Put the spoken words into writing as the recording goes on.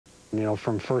You know,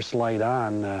 from first light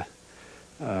on,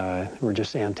 we're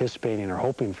just anticipating or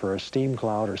hoping for a steam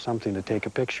cloud or something to take a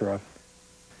picture of.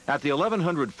 At the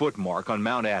 1,100-foot mark on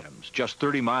Mount Adams, just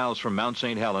 30 miles from Mount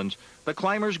St. Helens, the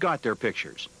climbers got their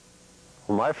pictures.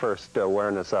 Well, my first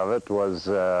awareness of it was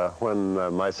when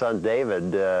my son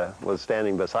David was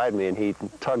standing beside me, and he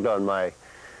tugged on my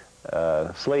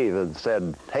sleeve and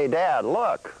said, "Hey, Dad,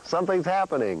 look, something's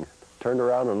happening." Turned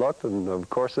around and looked, and of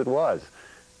course it was.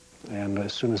 And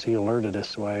as soon as he alerted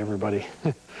us, why everybody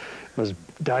was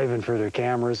diving for their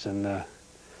cameras and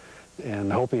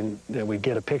hoping that we'd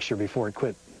get a picture before it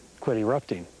quit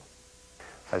erupting.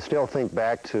 I still think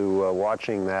back to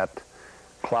watching that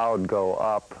cloud go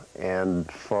up,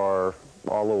 and for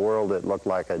all the world it looked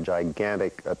like a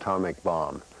gigantic atomic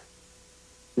bomb.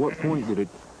 What point did it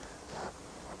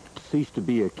cease to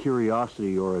be a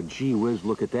curiosity or a gee whiz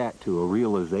look at that to a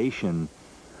realization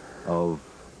of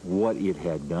what it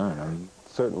had done? I mean,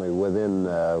 certainly within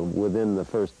the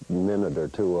first minute or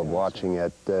two of watching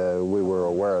it, we were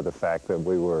aware of the fact that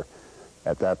we were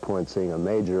at that point seeing a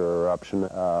major eruption.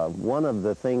 One of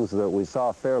the things that we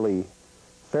saw fairly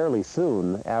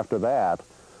soon after that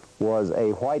was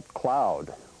a white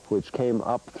cloud which came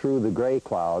up through the gray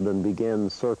cloud and began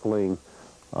circling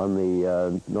on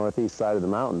the northeast side of the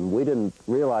mountain. We didn't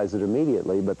realize it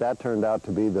immediately, but that turned out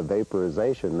to be the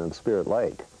vaporization of Spirit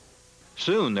Lake.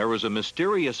 Soon there was a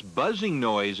mysterious buzzing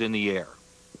noise in the air.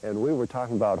 And we were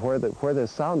talking about where the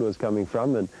sound was coming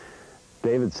from, and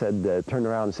David said, turned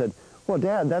around and said, "Well,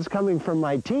 Dad, that's coming from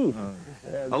my teeth."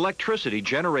 Electricity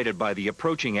generated by the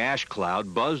approaching ash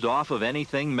cloud buzzed off of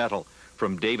anything metal,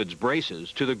 from David's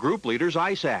braces to the group leader's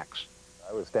ice axe.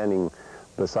 I was standing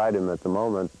beside him at the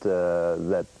moment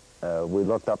that we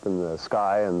looked up in the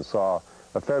sky and saw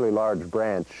a fairly large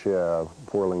branch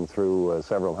whirling through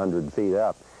several hundred feet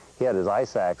up. He had his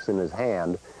ice axe in his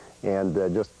hand, and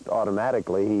just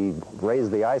automatically he raised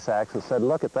the ice axe and said,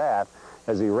 "Look at that."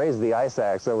 As he raised the ice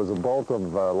axe, there was a bolt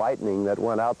of lightning that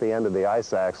went out the end of the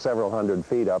ice axe several hundred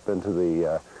feet up into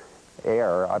the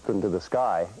air, up into the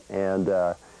sky, and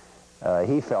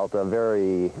he felt a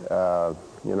very,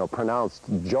 pronounced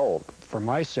jolt. For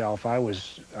myself,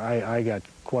 I got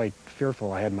quite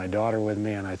fearful. I had my daughter with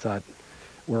me, and I thought,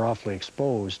 we're awfully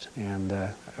exposed, and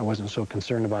I wasn't so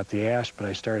concerned about the ash, but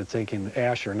I started thinking,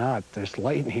 ash or not, there's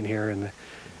lightning here, and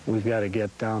we've got to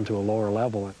get down to a lower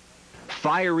level.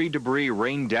 Fiery debris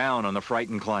rained down on the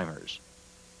frightened climbers.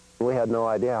 We had no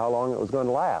idea how long it was going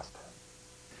to last.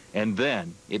 And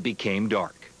then it became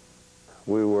dark.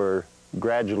 We were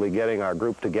gradually getting our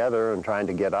group together and trying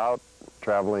to get out,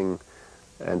 traveling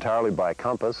entirely by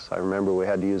compass. I remember we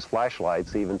had to use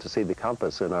flashlights even to see the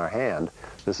compass in our hand.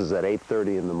 This is at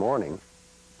 8:30 in the morning.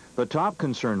 The top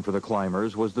concern for the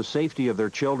climbers was the safety of their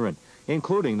children,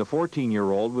 including the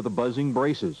 14-year-old with the buzzing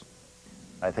braces.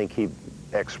 I think he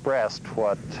expressed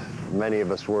what many of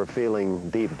us were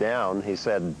feeling deep down. He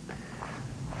said,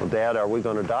 "Well, Dad, are we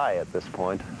going to die at this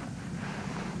point?"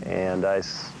 And I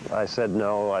said,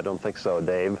 "No, I don't think so,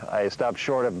 Dave." I stopped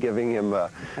short of giving him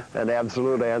an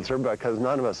absolute answer because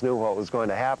none of us knew what was going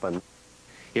to happen.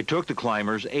 It took the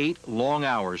climbers 8 long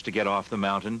hours to get off the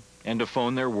mountain and to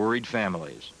phone their worried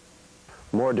families.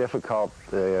 More difficult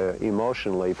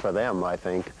emotionally for them, I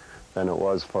think, than it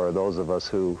was for those of us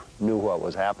who knew what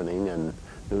was happening and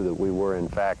knew that we were, in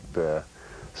fact,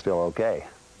 still okay.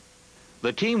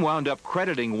 The team wound up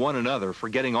crediting one another for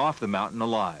getting off the mountain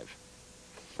alive.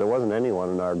 There wasn't anyone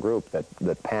in our group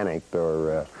that panicked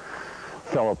or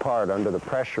fell apart under the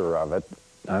pressure of it.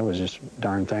 I was just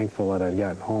darn thankful that I'd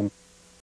gotten home.